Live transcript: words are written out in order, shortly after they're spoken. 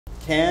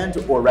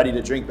Canned or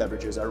ready-to-drink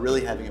beverages are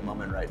really having a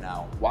moment right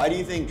now. Why do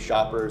you think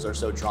shoppers are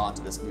so drawn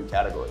to this new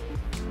category?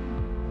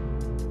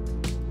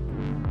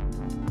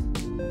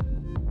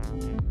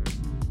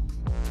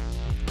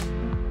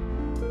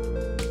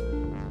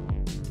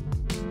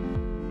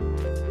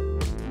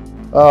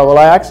 Well,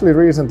 I actually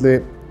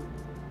recently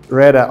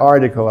read an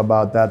article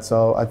about that.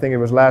 So I think it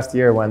was last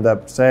year when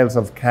the sales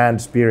of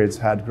canned spirits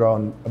had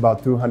grown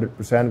about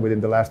 200% within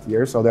the last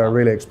year. So they're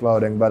really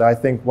exploding. But I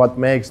think what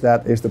makes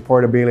that is the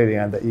portability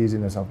and the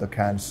easiness of the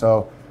cans.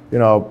 So, you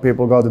know,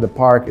 people go to the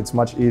park, it's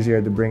much easier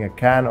to bring a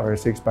can or a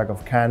 6-pack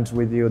of cans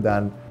with you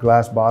than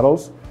glass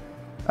bottles.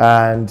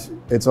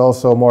 And it's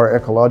also more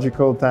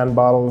ecological than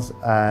bottles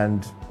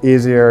and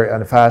easier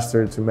and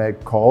faster to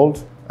make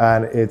cold,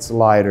 and it's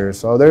lighter.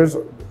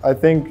 So I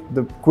think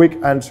the quick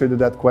answer to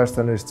that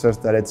question is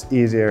just that it's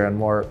easier and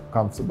more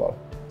comfortable.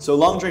 So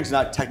long drink's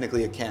not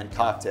technically a canned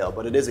cocktail,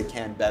 but it is a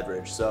canned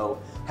beverage. So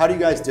how do you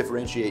guys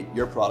differentiate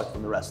your product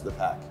from the rest of the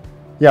pack?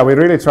 Yeah, we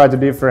really try to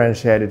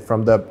differentiate it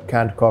from the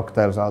canned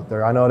cocktails out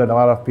there. I know that a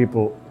lot of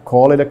people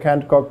call it a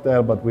canned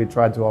cocktail, but we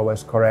try to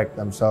always correct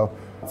them. So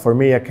for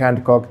me, a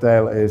canned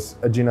cocktail is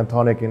a gin and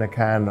tonic in a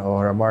can,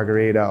 or a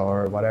margarita,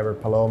 or whatever,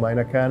 Paloma in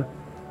a can.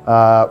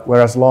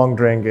 Whereas long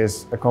drink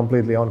is a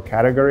completely own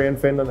category in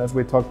Finland, as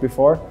we talked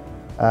before.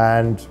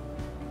 And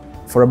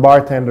for a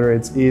bartender,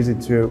 it's easy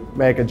to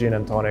make a gin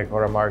and tonic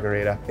or a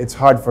margarita. It's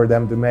hard for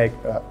them to make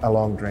a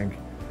long drink,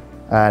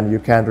 and you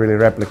can't really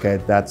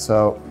replicate that.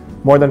 So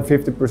more than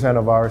 50%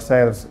 of our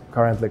sales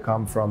currently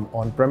come from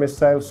on-premise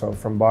sales, so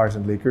from bars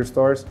and liquor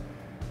stores.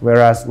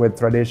 Whereas with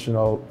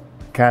traditional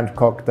canned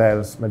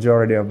cocktails,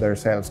 majority of their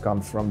sales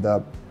comes from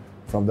the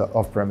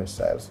off-premise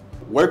sales.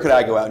 Where could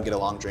I go out and get a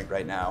long drink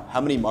right now?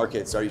 How many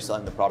markets are you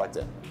selling the product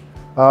in?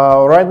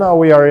 Right now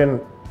we are in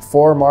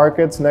 4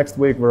 markets. Next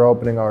week we're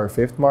opening our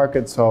 5th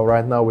market. So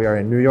right now we are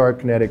in New York,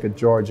 Connecticut,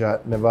 Georgia,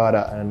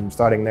 Nevada, and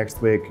starting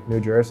next week, New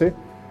Jersey.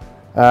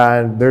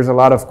 And there's a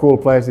lot of cool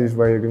places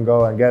where you can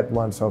go and get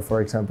one. So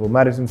for example,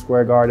 Madison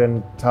Square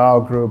Garden, Tao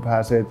Group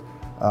has it.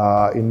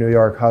 In New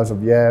York, House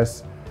of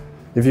Yes.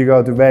 If you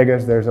go to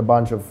Vegas, there's a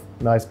bunch of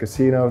nice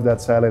casinos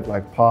that sell it,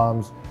 like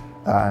Palms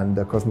and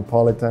the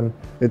Cosmopolitan.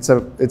 It's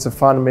a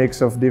fun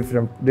mix of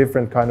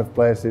different kind of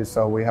places.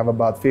 So we have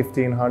about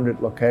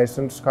 1,500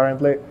 locations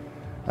currently,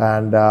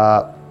 and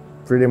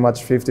pretty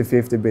much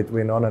 50-50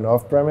 between on and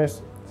off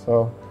premise.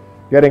 So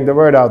getting the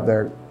word out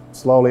there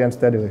slowly and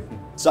steadily.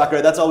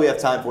 Sakari, that's all we have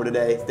time for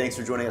today. Thanks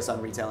for joining us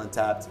on Retail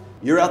Untapped.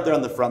 You're out there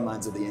on the front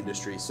lines of the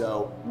industry.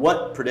 So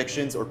what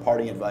predictions or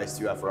parting advice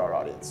do you have for our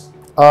audience?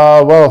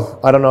 Well,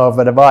 I don't know if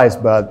advice,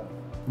 but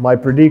my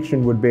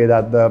prediction would be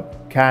that the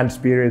canned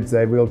spirits,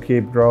 they will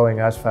keep growing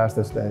as fast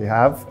as they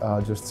have.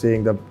 Just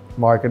seeing the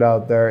market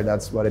out there,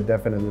 that's what it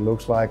definitely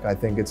looks like. I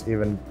think it's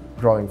even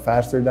growing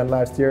faster than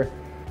last year.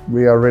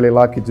 We are really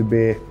lucky to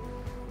be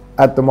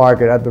at the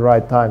market at the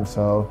right time.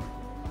 So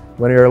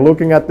when you're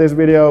looking at this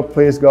video,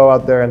 please go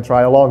out there and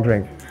try a long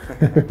drink.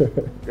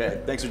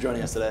 Great. Thanks for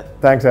joining us today.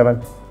 Thanks,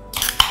 Evan.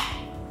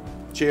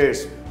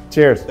 Cheers.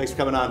 Cheers. Thanks for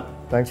coming on.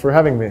 Thanks for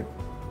having me.